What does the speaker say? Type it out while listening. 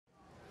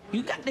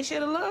You got the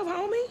shit of love,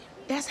 homie.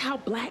 That's how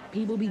black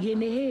people be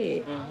getting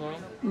ahead.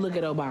 Look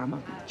at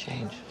Obama.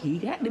 Change. He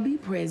got to be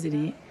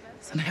president,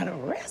 so now the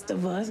rest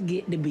of us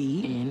get to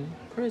be in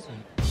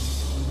prison.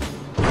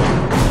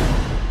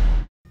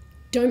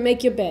 Don't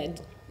make your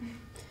bed.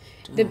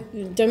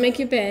 Don't make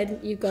your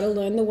bed. You've got to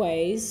learn the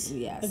ways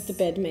of the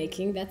bed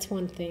making. That's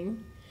one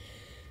thing.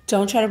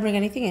 Don't try to bring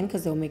anything in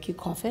because they'll make you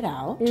cough it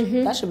out.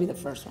 That should be the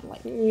first one.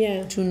 Like,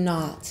 do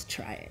not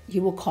try it.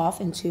 You will cough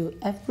into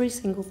every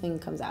single thing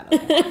comes out of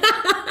it.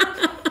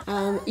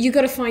 You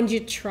got to find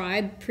your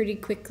tribe pretty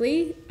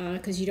quickly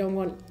because you don't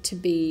want to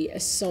be a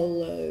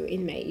solo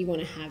inmate. You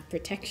want to have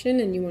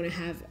protection and you want to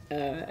have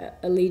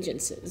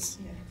allegiances.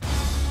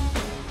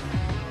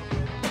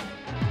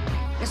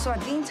 It's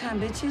sardine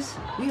time, bitches.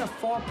 We a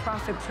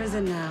for-profit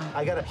prison now.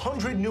 I got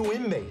 100 new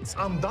inmates.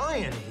 I'm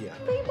dying here.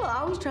 People are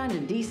always trying to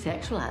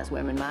desexualize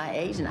women my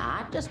age, and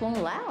I just won't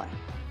allow it.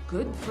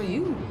 Good for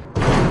you.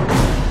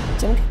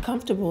 Don't get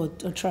comfortable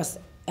or trust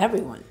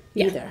everyone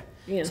either.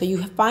 Yeah. So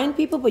you find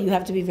people, but you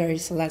have to be very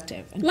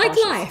selective. And like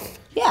cautious. life.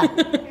 Yeah.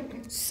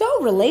 So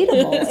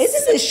relatable.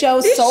 Isn't this show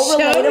so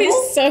relatable?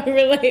 This show is so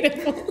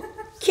relatable.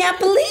 Can't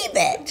believe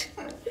it.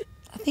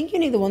 I think you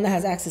need the one that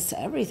has access to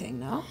everything,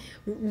 no?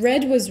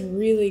 Red was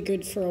really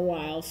good for a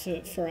while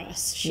for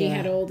us. She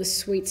had all the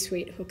sweet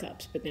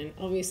hookups, but then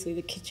obviously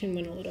the kitchen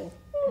went a little...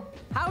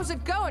 How's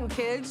it going,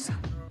 kids?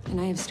 And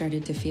I have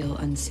started to feel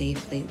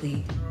unsafe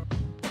lately.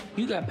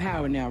 You got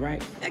power now,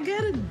 right? I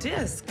got a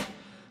disc.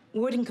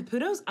 Warden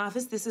Caputo's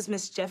office, this is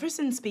Miss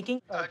Jefferson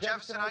speaking.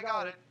 Jefferson, I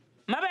got it.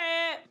 My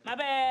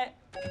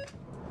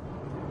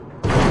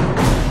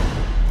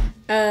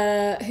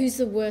bad. Who's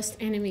the worst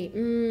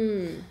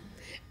enemy?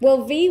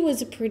 Well, V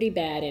was a pretty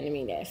bad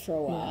enemy there for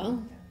a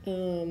while.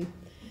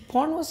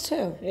 Porn was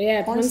too.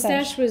 Yeah, Porn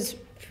Stash was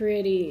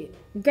pretty...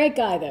 Great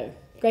guy, though.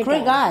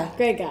 Great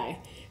guy.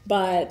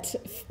 But,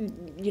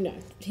 you know,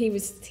 he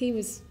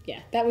was, yeah,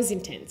 that was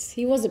intense.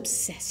 He was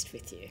obsessed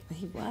with you.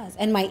 He was.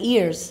 And my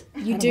ears.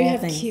 You do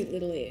have cute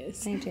little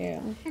ears. I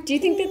do. Do you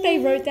think that they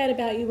wrote that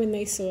about you when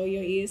they saw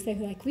your ears? They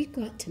were like, we've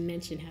got to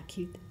mention how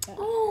cute they are.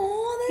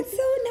 Oh, that's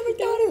so... Never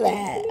thought of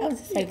that. I was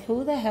just like,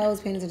 who the hell is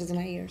paying attention to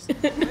my ears?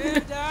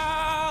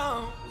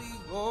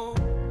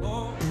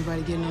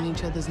 Everybody getting on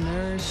each other's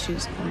nerves,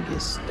 shit's gonna get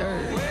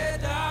stirred.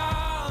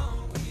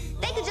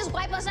 They could just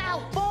wipe us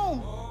out.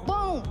 Boom,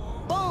 boom,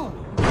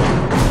 boom.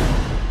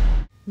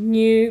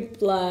 New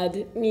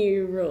blood,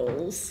 new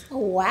rules. Oh,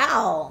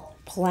 wow.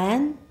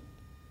 Plan,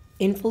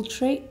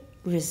 infiltrate,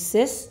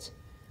 resist,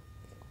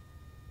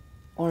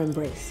 or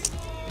embrace.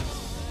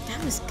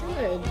 That was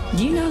good.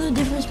 Do you know the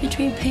difference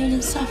between pain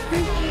and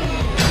suffering?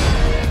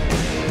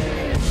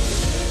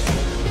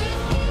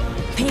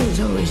 Pain's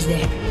always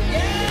there.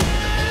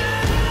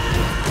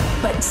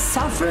 But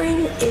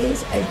suffering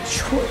is a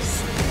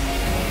choice.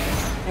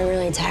 I'm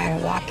really tired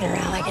of walking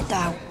around like a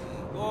dog.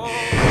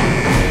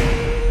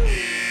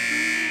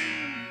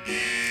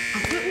 I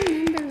can't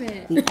remember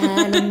it.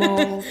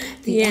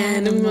 The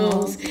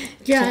animals.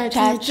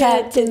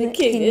 Chat to the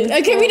cages.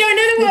 Okay, we don't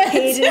know the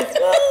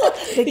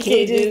words. The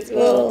cages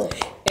full.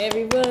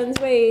 Everyone's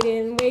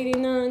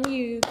waiting on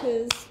you,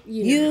 'cause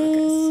you